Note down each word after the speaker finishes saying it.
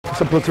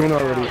a platoon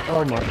already.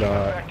 Oh my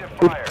god.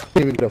 We can't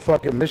even get a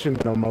fucking mission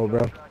no more, bro.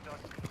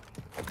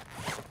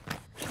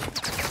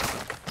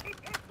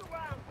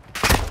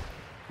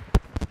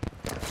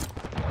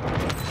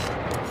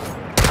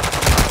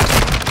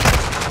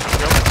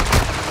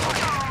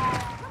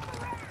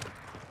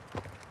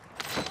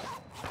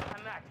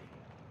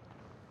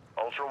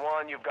 Ultra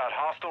One, you've got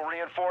hostile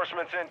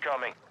reinforcements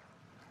incoming.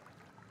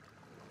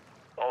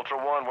 Ultra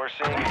One, we're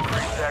seeing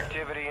increased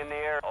activity in the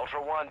air.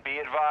 Ultra One, be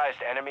advised,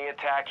 enemy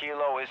attack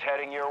helo is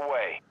heading your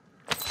way.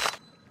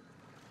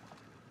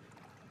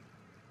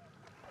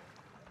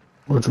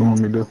 What you want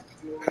me to do?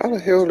 How the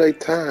hell they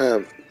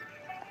time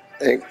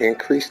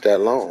increase that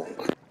long?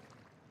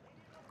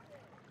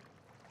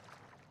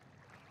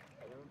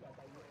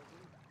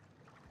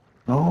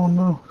 I don't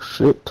know.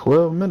 Shit,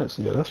 12 minutes.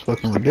 Yeah, that's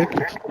fucking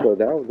ridiculous. So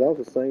that was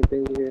the same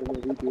thing we had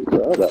when we did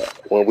the other.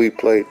 When we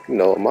played,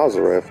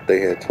 Mazaref,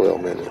 they had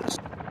 12 minutes.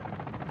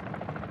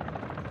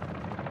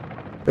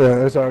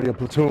 Yeah, it's already a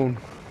platoon.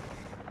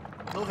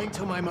 Moving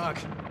to my mark.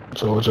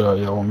 So what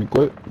y'all want me to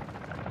quit?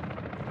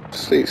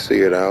 See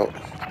it out.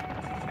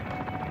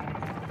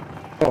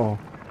 Oh.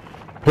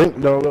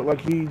 Pink don't look like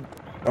he,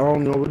 I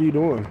don't know, what are you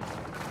doing?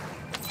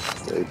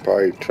 They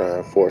probably try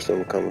and force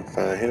him to come and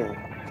find him.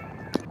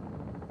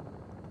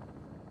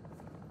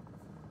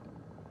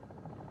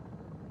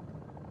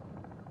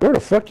 Where the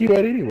fuck you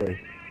at anyway?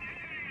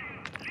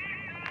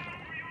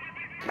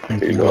 I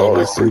think you go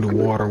like through the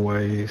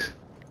waterways.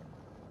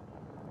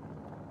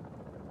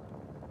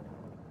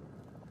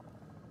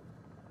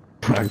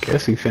 I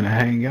guess he finna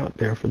hang out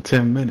there for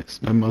 10 minutes.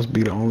 That must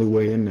be the only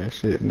way in that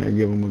shit, and they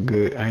give him a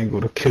good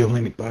angle to kill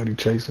anybody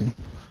chasing him.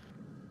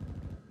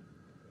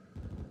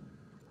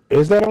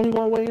 Is that only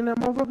one way in that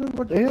motherfucker?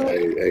 What the hell?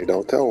 Hey,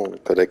 don't tell them,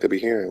 because they could be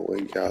hearing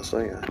what y'all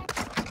saying.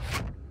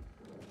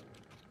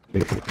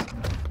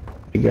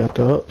 He got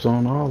the ups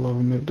on all of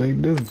them if they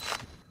do.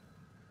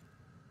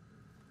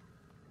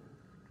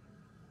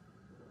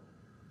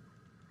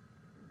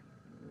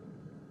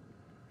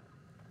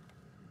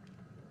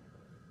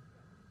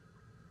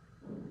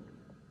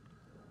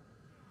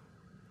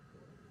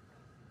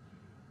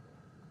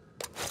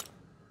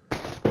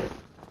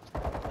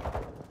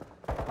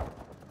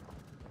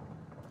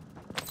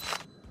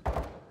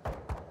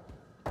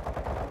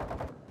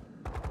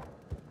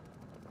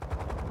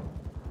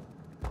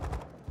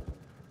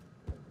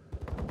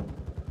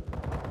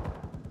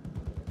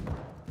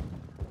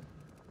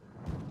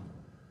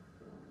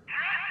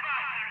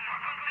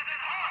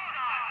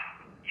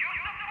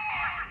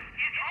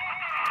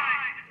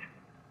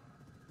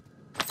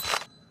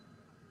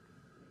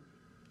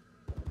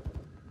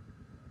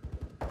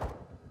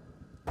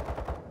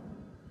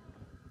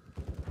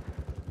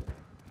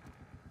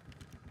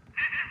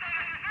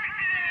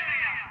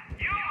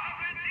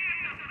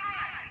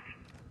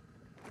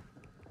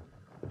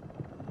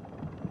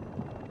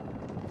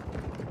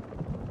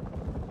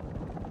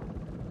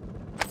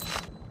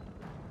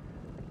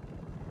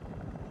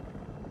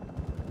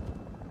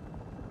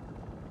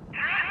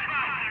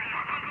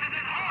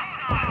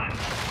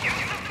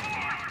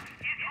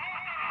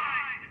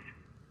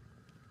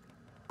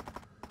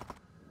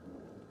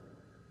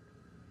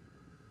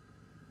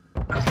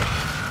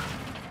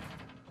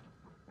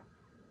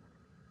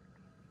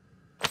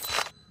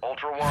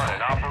 Ultra One,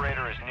 an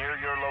operator is near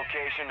your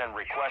location and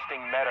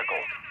requesting medical.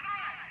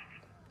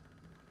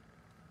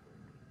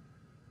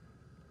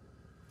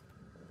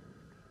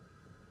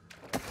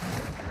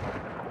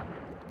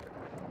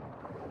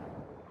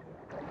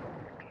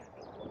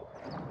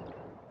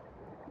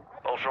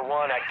 Ultra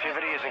One,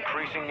 activity is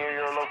increasing near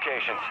your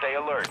location. Stay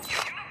alert.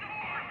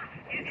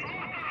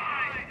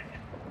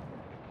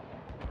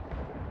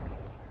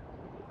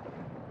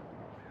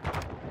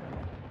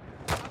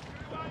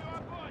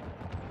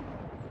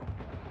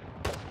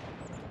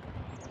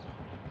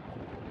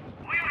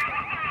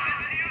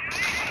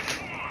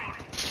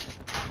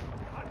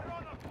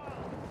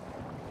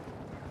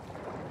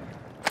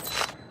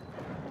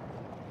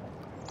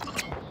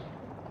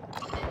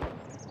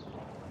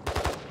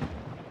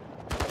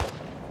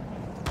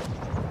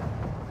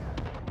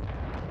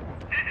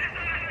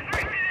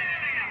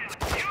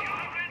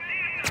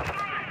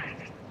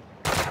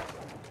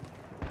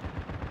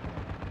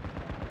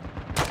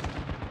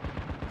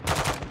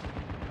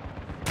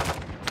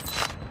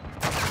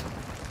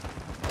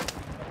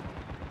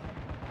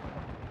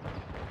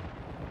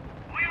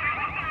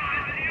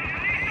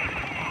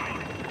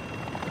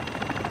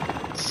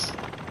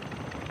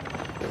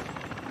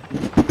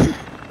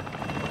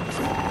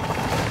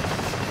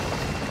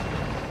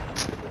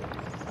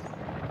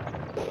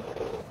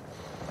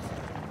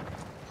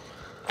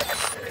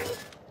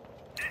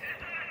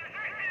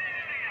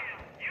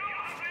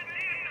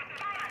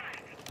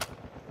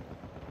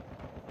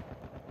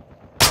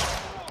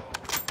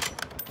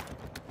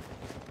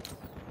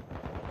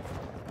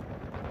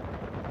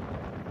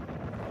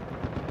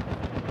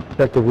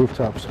 Check the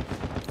rooftops.